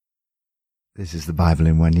This is the Bible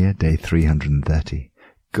in 1 year, day 330.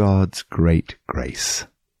 God's great grace.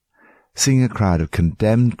 Seeing a crowd of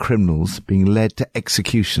condemned criminals being led to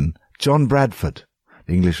execution, John Bradford,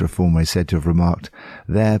 the English reformer, is said to have remarked,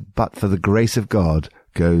 "There, but for the grace of God,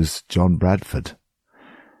 goes John Bradford."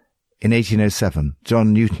 In 1807,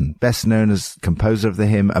 John Newton, best known as composer of the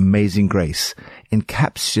hymn Amazing Grace,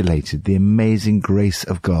 encapsulated the amazing grace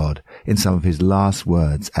of God in some of his last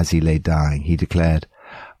words as he lay dying. He declared,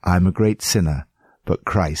 "I'm a great sinner, but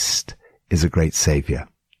Christ is a great Saviour."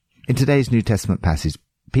 In today's New Testament passage,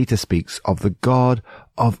 Peter speaks of the God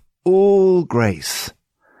of all grace.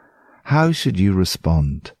 How should you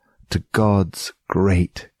respond to God's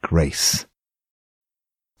great grace?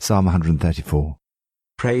 Psalm 134.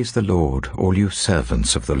 Praise the Lord, all you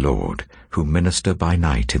servants of the Lord, who minister by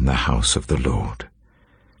night in the house of the Lord.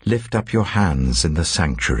 Lift up your hands in the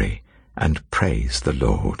sanctuary, and praise the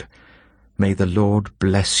Lord. May the Lord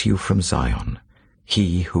bless you from Zion,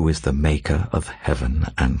 he who is the maker of heaven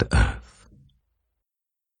and earth.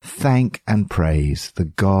 Thank and praise the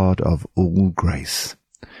God of all grace.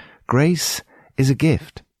 Grace is a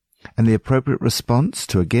gift, and the appropriate response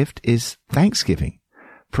to a gift is thanksgiving.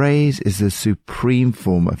 Praise is the supreme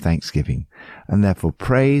form of thanksgiving, and therefore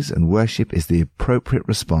praise and worship is the appropriate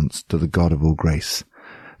response to the God of all grace.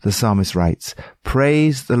 The psalmist writes,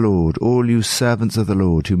 "Praise the Lord, all you servants of the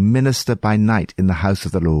Lord, who minister by night in the house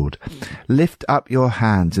of the Lord. Lift up your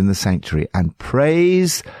hands in the sanctuary and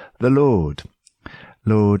praise the Lord."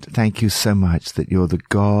 Lord, thank you so much that you're the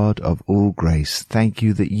God of all grace. Thank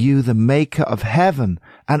you that you, the maker of heaven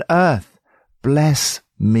and earth, bless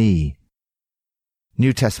me.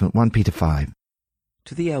 New Testament, 1 Peter 5.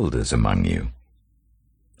 To the elders among you,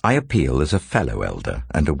 I appeal as a fellow elder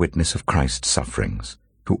and a witness of Christ's sufferings,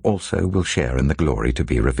 who also will share in the glory to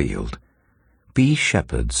be revealed. Be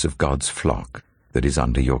shepherds of God's flock that is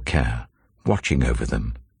under your care, watching over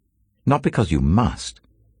them, not because you must,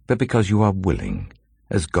 but because you are willing,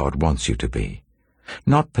 as God wants you to be,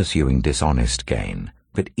 not pursuing dishonest gain,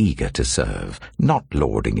 but eager to serve, not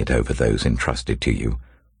lording it over those entrusted to you,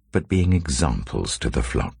 but being examples to the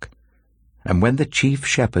flock. And when the chief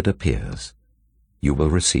shepherd appears, you will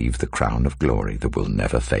receive the crown of glory that will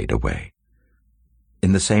never fade away.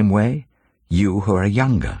 In the same way, you who are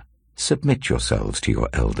younger, submit yourselves to your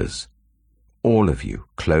elders. All of you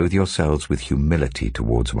clothe yourselves with humility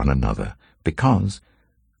towards one another, because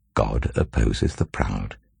God opposes the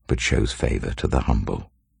proud, but shows favor to the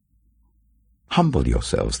humble. Humble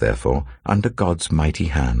yourselves, therefore, under God's mighty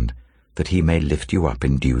hand, that he may lift you up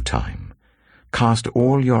in due time. Cast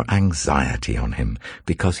all your anxiety on him,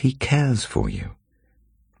 because he cares for you.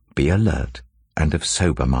 Be alert and of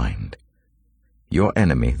sober mind. Your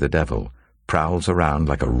enemy, the devil, prowls around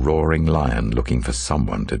like a roaring lion looking for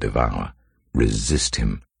someone to devour. Resist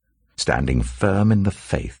him, standing firm in the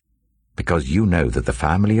faith, because you know that the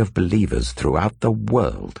family of believers throughout the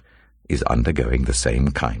world is undergoing the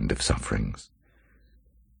same kind of sufferings.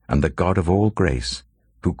 And the God of all grace,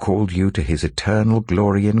 who called you to his eternal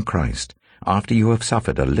glory in Christ, after you have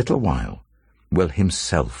suffered a little while, will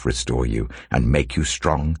himself restore you and make you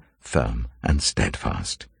strong, firm, and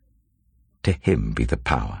steadfast. To him be the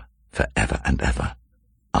power for ever and ever.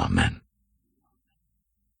 Amen.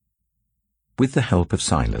 With the help of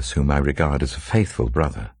Silas, whom I regard as a faithful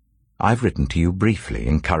brother, I've written to you briefly,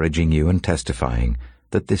 encouraging you and testifying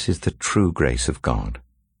that this is the true grace of God.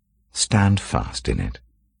 Stand fast in it.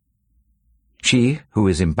 She, who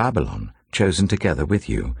is in Babylon, chosen together with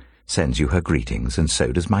you, sends you her greetings, and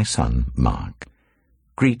so does my son, Mark.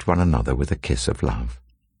 Greet one another with a kiss of love.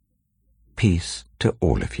 Peace to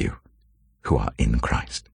all of you who are in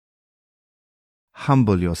Christ.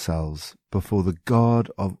 Humble yourselves before the God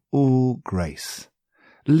of all grace.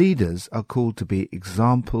 Leaders are called to be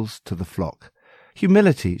examples to the flock.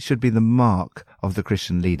 Humility should be the mark of the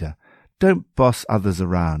Christian leader. Don't boss others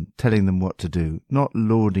around, telling them what to do, not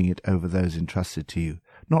lording it over those entrusted to you,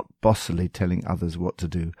 not bossily telling others what to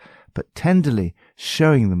do, but tenderly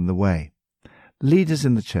showing them the way. Leaders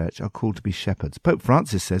in the church are called to be shepherds. Pope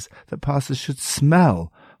Francis says that pastors should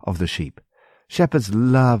smell of the sheep. Shepherds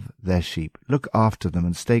love their sheep, look after them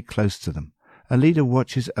and stay close to them. A leader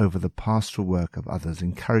watches over the pastoral work of others,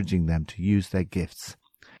 encouraging them to use their gifts.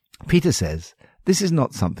 Peter says this is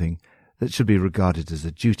not something that should be regarded as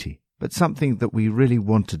a duty, but something that we really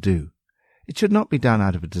want to do. It should not be done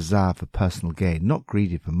out of a desire for personal gain, not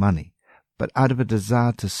greedy for money, but out of a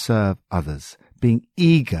desire to serve others, being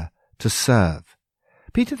eager to serve.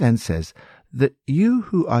 Peter then says that you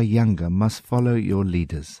who are younger must follow your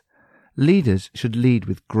leaders. Leaders should lead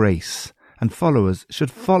with grace, and followers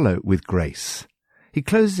should follow with grace. He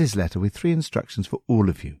closes his letter with 3 instructions for all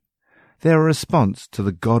of you. They are a response to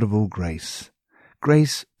the God of all grace.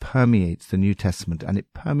 Grace permeates the New Testament, and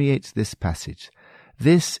it permeates this passage.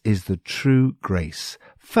 This is the true grace.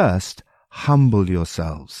 First, humble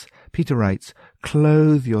yourselves. Peter writes,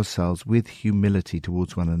 clothe yourselves with humility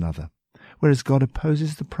towards one another. Whereas God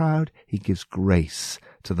opposes the proud, he gives grace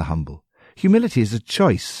to the humble. Humility is a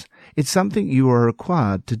choice. It's something you are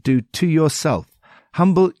required to do to yourself.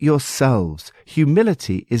 Humble yourselves.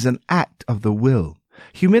 Humility is an act of the will.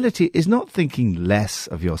 Humility is not thinking less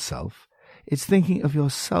of yourself. It's thinking of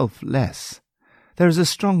yourself less. There is a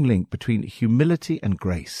strong link between humility and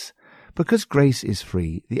grace. Because grace is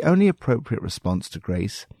free, the only appropriate response to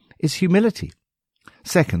grace is humility.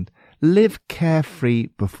 Second, live carefree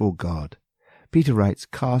before God. Peter writes,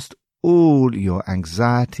 cast all your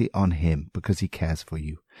anxiety on him because he cares for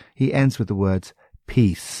you. He ends with the words,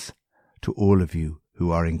 peace to all of you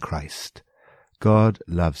who are in Christ. God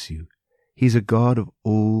loves you. He's a God of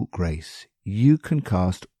all grace. You can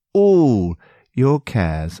cast all your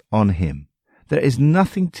cares on him. There is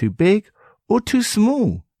nothing too big or too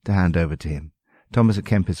small to hand over to him. Thomas à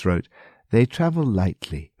Kempis wrote, they travel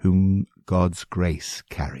lightly whom God's grace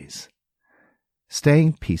carries.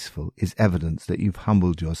 Staying peaceful is evidence that you've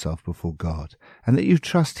humbled yourself before God and that you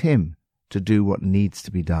trust him to do what needs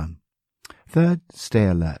to be done. Third, stay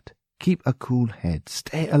alert. Keep a cool head.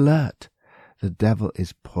 Stay alert. The devil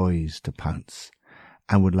is poised to pounce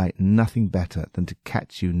and would like nothing better than to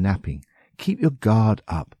catch you napping. Keep your guard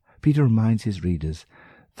up. Peter reminds his readers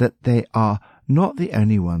that they are not the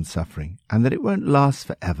only ones suffering and that it won't last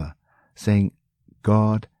forever, saying,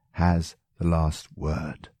 God has the last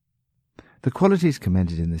word. The qualities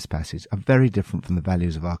commended in this passage are very different from the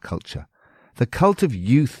values of our culture. The cult of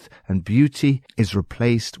youth and beauty is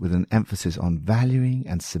replaced with an emphasis on valuing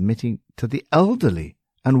and submitting to the elderly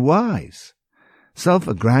and wise.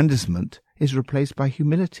 Self-aggrandizement is replaced by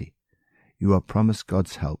humility. You are promised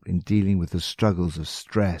God's help in dealing with the struggles of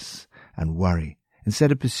stress and worry.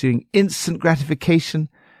 Instead of pursuing instant gratification,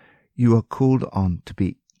 you are called on to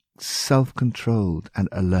be self-controlled and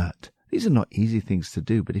alert. These are not easy things to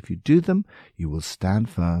do, but if you do them, you will stand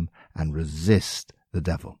firm and resist the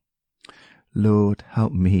devil. Lord,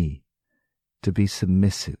 help me to be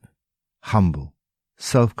submissive, humble,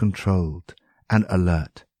 self-controlled, and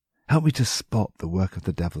alert. Help me to spot the work of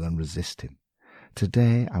the devil and resist him.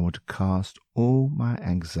 Today I want to cast all my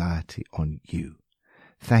anxiety on you.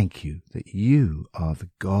 Thank you that you are the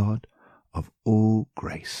God of all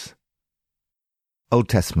grace. Old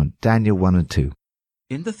Testament, Daniel 1 and 2.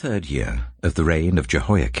 In the 3rd year of the reign of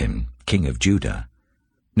Jehoiakim, king of Judah,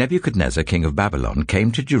 Nebuchadnezzar, king of Babylon,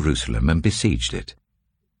 came to Jerusalem and besieged it.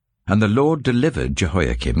 And the Lord delivered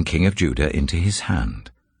Jehoiakim, king of Judah, into his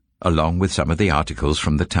hand, along with some of the articles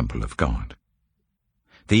from the temple of God.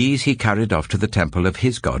 These he carried off to the temple of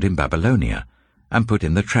his God in Babylonia, and put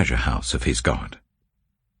in the treasure house of his God.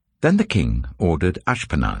 Then the king ordered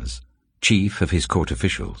Ashpenaz, chief of his court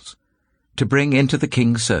officials, to bring into the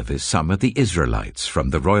king's service some of the Israelites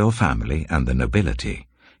from the royal family and the nobility,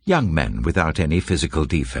 young men without any physical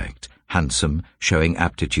defect, handsome, showing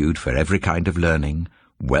aptitude for every kind of learning,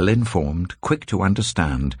 well-informed, quick to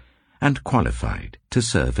understand, and qualified to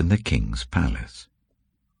serve in the king's palace.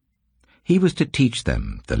 He was to teach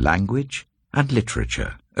them the language and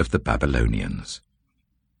literature of the Babylonians.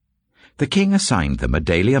 The king assigned them a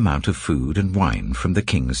daily amount of food and wine from the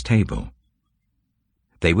king's table.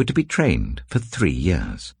 They were to be trained for 3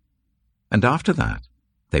 years, and after that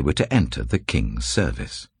they were to enter the king's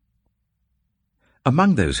service.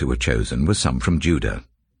 Among those who were chosen were some from Judah: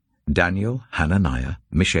 Daniel, Hananiah,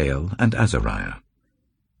 Mishael, and Azariah.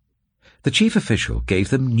 The chief official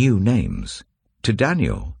gave them new names. To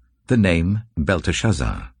Daniel, the name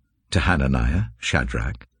Belteshazzar; to Hananiah,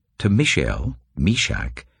 Shadrach; to Mishael,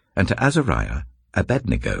 Meshach; and to Azariah,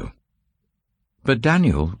 Abednego. But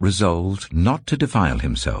Daniel resolved not to defile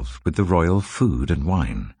himself with the royal food and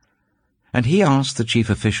wine, and he asked the chief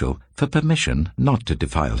official for permission not to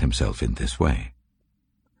defile himself in this way.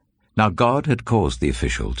 Now God had caused the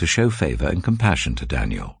official to show favor and compassion to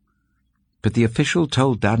Daniel. But the official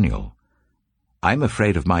told Daniel, "I'm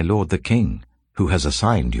afraid of my lord the king, who has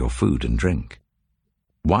assigned your food and drink.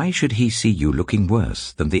 Why should he see you looking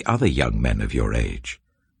worse than the other young men of your age?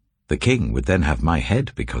 The king would then have my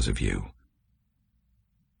head because of you."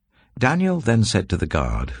 Daniel then said to the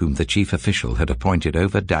guard, whom the chief official had appointed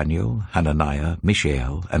over Daniel, Hananiah,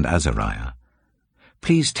 Mishael, and Azariah,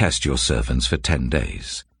 "Please test your servants for 10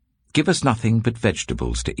 days. Give us nothing but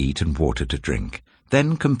vegetables to eat and water to drink.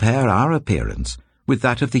 Then compare our appearance with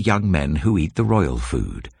that of the young men who eat the royal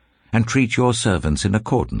food, and treat your servants in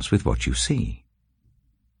accordance with what you see."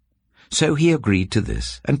 So he agreed to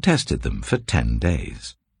this and tested them for 10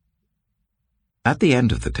 days. At the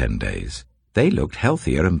end of the 10 days, they looked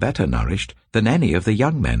healthier and better nourished than any of the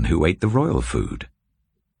young men who ate the royal food.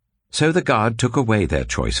 So the guard took away their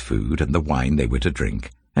choice food and the wine they were to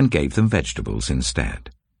drink, and gave them vegetables instead.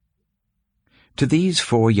 To these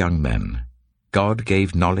 4 young men, God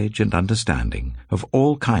gave knowledge and understanding of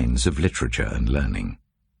all kinds of literature and learning.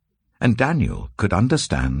 And Daniel could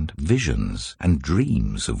understand visions and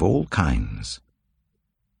dreams of all kinds.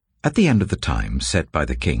 At the end of the time set by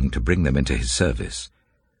the king to bring them into his service,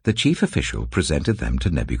 the chief official presented them to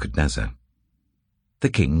Nebuchadnezzar. The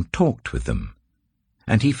king talked with them,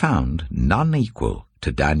 and he found none equal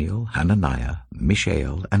to Daniel, Hananiah,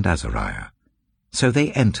 Mishael, and Azariah. So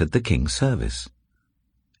they entered the king's service.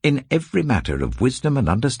 In every matter of wisdom and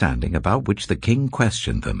understanding about which the king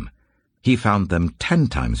questioned them, he found them 10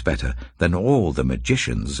 times better than all the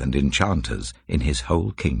magicians and enchanters in his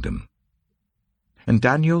whole kingdom. And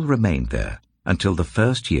Daniel remained there until the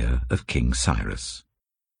 1st year of King Cyrus.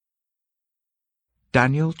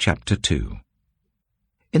 Daniel chapter 2.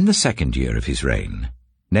 In the 2nd year of his reign,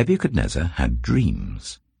 Nebuchadnezzar had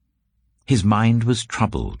dreams. His mind was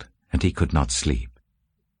troubled, and he could not sleep.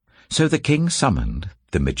 So the king summoned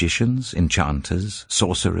the magicians, enchanters,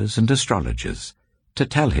 sorcerers, and astrologers to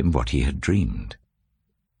tell him what he had dreamed.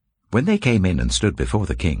 When they came in and stood before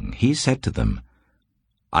the king, he said to them,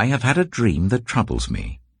 "I have had a dream that troubles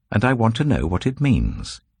me, and I want to know what it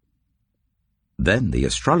means." Then the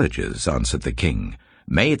astrologers answered the king,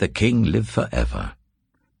 "May the king live forever.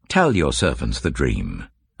 Tell your servants the dream,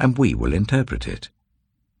 and we will interpret it."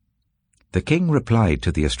 The king replied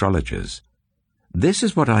to the astrologers, "This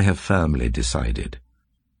is what I have firmly decided.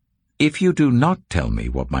 If you do not tell me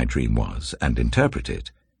what my dream was and interpret it,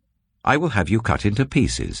 I will have you cut into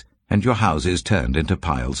pieces and your houses turned into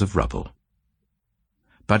piles of rubble.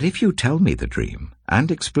 But if you tell me the dream and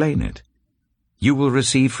explain it, you will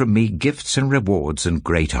receive from me gifts and rewards and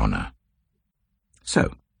great honor.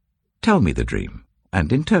 So, tell me the dream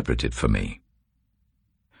and interpret it for me."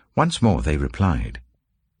 Once more they replied,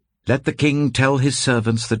 "Let the king tell his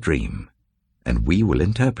servants the dream, and we will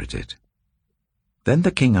interpret it." Then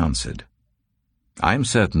the king answered, "I am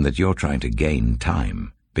certain that you're trying to gain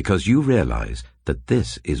time, because you realize that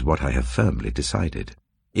this is what I have firmly decided.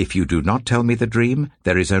 If you do not tell me the dream,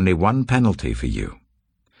 there is only one penalty for you.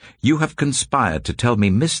 You have conspired to tell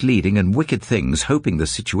me misleading and wicked things, hoping the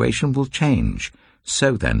situation will change.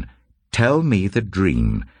 So then, tell me the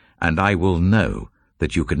dream, and I will know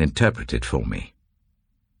that you can interpret it for me."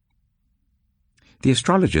 The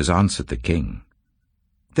astrologers answered the king,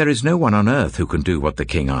 "There is no one on earth who can do what the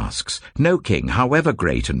king asks. No king, however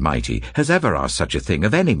great and mighty, has ever asked such a thing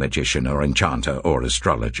of any magician or enchanter or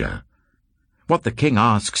astrologer. What the king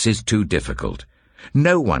asks is too difficult.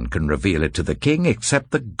 No one can reveal it to the king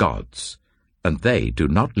except the gods, and they do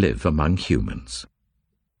not live among humans."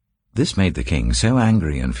 This made the king so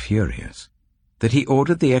angry and furious that he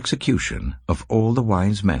ordered the execution of all the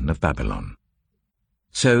wise men of Babylon.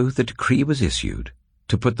 So the decree was issued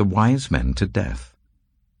to put the wise men to death,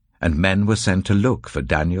 and men were sent to look for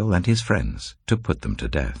Daniel and his friends to put them to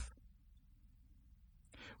death.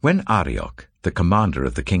 When Arioch, the commander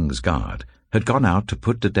of the king's guard, had gone out to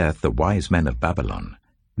put to death the wise men of Babylon,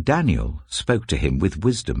 Daniel spoke to him with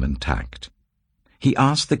wisdom and tact. He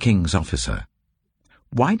asked the king's officer,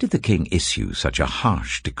 "Why did the king issue such a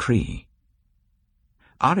harsh decree?"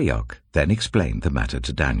 Arioch then explained the matter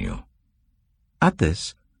to Daniel. At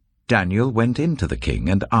this, Daniel went in to the king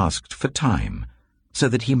and asked for time, so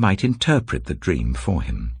that he might interpret the dream for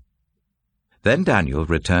him. Then Daniel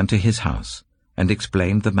returned to his house and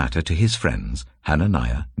explained the matter to his friends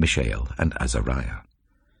Hananiah, Mishael, and Azariah.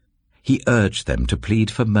 He urged them to plead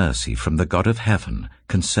for mercy from the God of heaven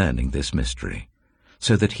concerning this mystery,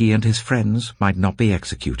 so that he and his friends might not be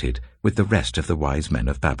executed with the rest of the wise men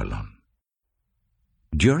of Babylon.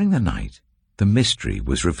 During the night, the mystery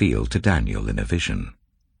was revealed to Daniel in a vision.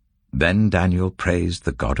 Then Daniel praised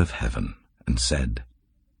the God of heaven and said,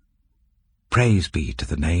 "Praise be to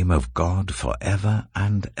the name of God forever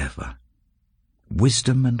and ever.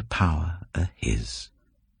 Wisdom and power are his.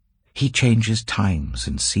 He changes times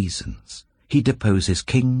and seasons. He deposes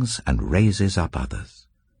kings and raises up others.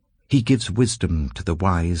 He gives wisdom to the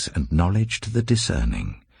wise and knowledge to the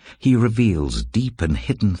discerning. He reveals deep and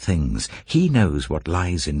hidden things. He knows what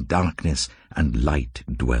lies in darkness, and light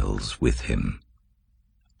dwells with him.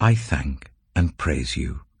 I thank and praise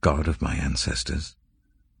you, God of my ancestors.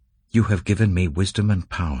 You have given me wisdom and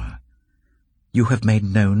power. You have made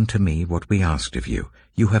known to me what we asked of you.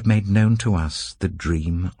 You have made known to us the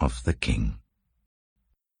dream of the king."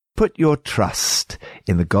 Put your trust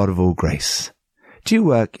in the God of all grace. Do you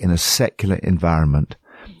work in a secular environment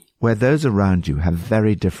where those around you have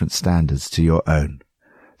very different standards to your own?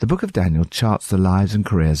 The book of Daniel charts the lives and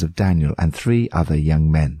careers of Daniel and 3 other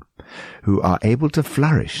young men who are able to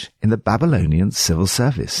flourish in the Babylonian civil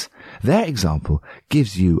service. Their example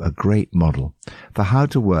gives you a great model for how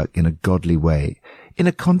to work in a godly way in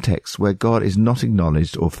a context where God is not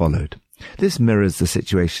acknowledged or followed. This mirrors the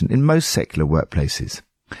situation in most secular workplaces.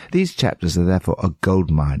 These chapters are therefore a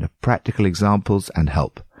goldmine of practical examples and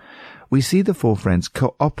help. We see the 4 friends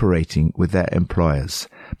cooperating with their employers,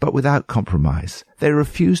 but without compromise. They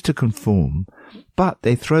refuse to conform, but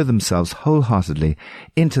they throw themselves wholeheartedly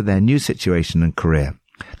into their new situation and career.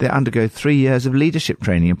 They undergo 3 years of leadership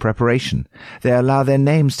training and preparation. They allow their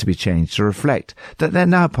names to be changed to reflect that they're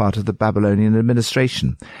now part of the Babylonian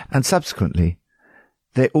administration, and subsequently,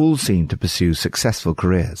 they all seem to pursue successful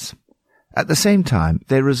careers. At the same time,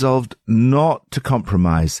 they resolved not to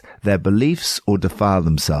compromise their beliefs or defile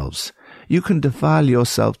themselves. You can defile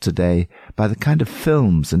yourself today by the kind of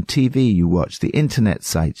films and TV you watch, the internet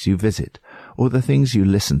sites you visit, or the things you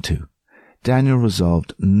listen to. Daniel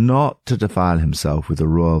resolved not to defile himself with the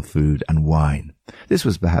royal food and wine. This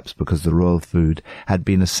was perhaps because the royal food had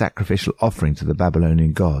been a sacrificial offering to the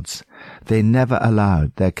Babylonian gods. They never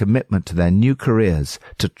allowed their commitment to their new careers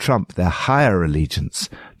to trump their higher allegiance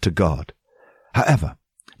to God. However,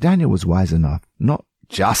 Daniel was wise enough not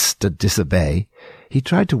just to disobey. He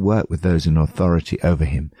tried to work with those in authority over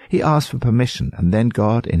him. He asked for permission, and then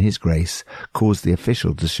God, in his grace, caused the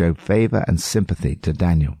official to show favor and sympathy to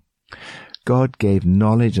Daniel. God gave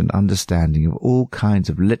knowledge and understanding of all kinds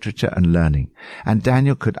of literature and learning, and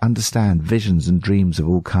Daniel could understand visions and dreams of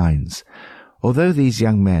all kinds. Although these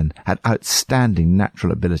young men had outstanding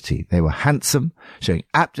natural ability, they were handsome, showing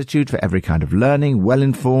aptitude for every kind of learning,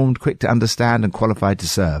 well-informed, quick to understand, and qualified to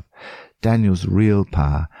serve. Daniel's real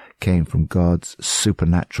power came from God's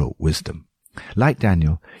supernatural wisdom. Like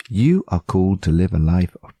Daniel, you are called to live a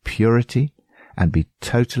life of purity and be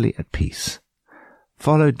totally at peace.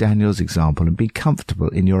 Follow Daniel's example and be comfortable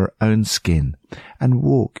in your own skin and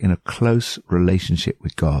walk in a close relationship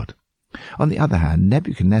with God. On the other hand,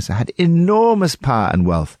 Nebuchadnezzar had enormous power and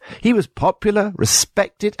wealth. He was popular,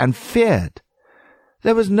 respected, and feared.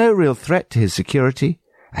 There was no real threat to his security,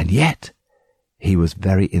 and yet he was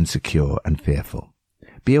very insecure and fearful.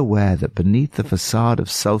 Be aware that beneath the facade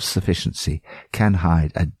of self-sufficiency can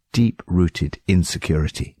hide a deep-rooted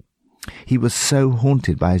insecurity. He was so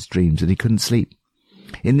haunted by his dreams that he couldn't sleep.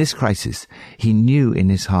 In this crisis, he knew in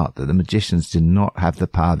his heart that the magicians did not have the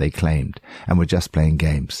power they claimed and were just playing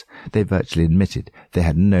games. They virtually admitted they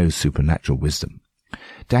had no supernatural wisdom.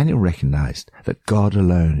 Daniel recognized that God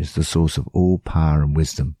alone is the source of all power and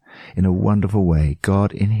wisdom. In a wonderful way,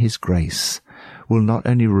 God, in his grace, will not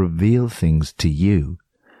only reveal things to you,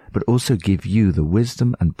 but also give you the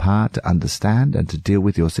wisdom and power to understand and to deal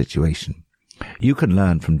with your situation. You can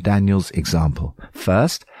learn from Daniel's example.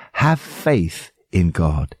 First, have faith in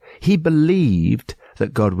God. He believed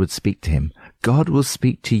that God would speak to him. God will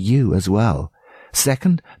speak to you as well.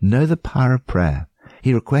 Second, know the power of prayer.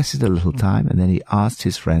 He requested a little time, and then he asked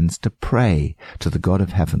his friends to pray to the God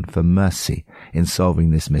of heaven for mercy in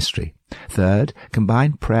solving this mystery. Third,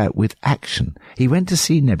 combine prayer with action. He went to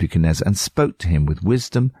see Nebuchadnezzar and spoke to him with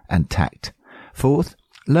wisdom and tact. Fourth,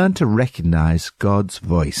 learn to recognize God's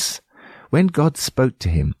voice. When God spoke to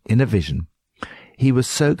him in a vision, he was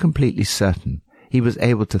so completely certain he was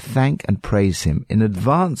able to thank and praise him in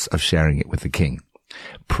advance of sharing it with the king.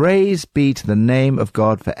 Praise be to the name of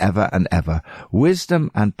God forever and ever.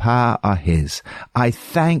 Wisdom and power are his. I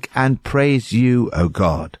thank and praise you, O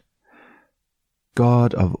God.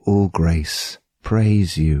 God of all grace,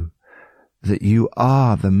 praise you, that you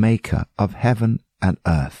are the maker of heaven and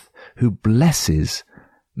earth, who blesses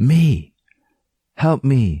me. Help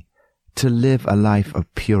me to live a life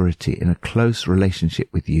of purity in a close relationship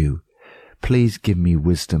with you. Please give me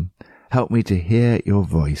wisdom. Help me to hear your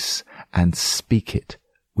voice and speak it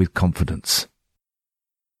with confidence.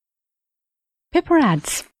 Pippa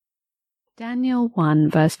adds, Daniel 1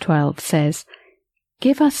 verse 12 says,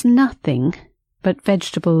 "Give us nothing but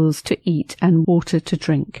vegetables to eat and water to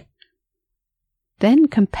drink." Then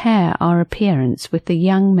compare our appearance with the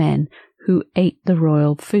young men who ate the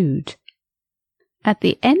royal food. At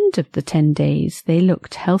the end of the 10 days, they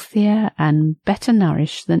looked healthier and better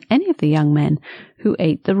nourished than any of the young men who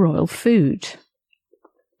ate the royal food.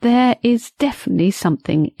 There is definitely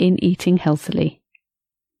something in eating healthily.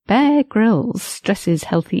 Bear Grylls stresses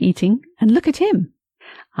healthy eating, and look at him.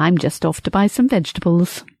 I'm just off to buy some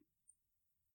vegetables.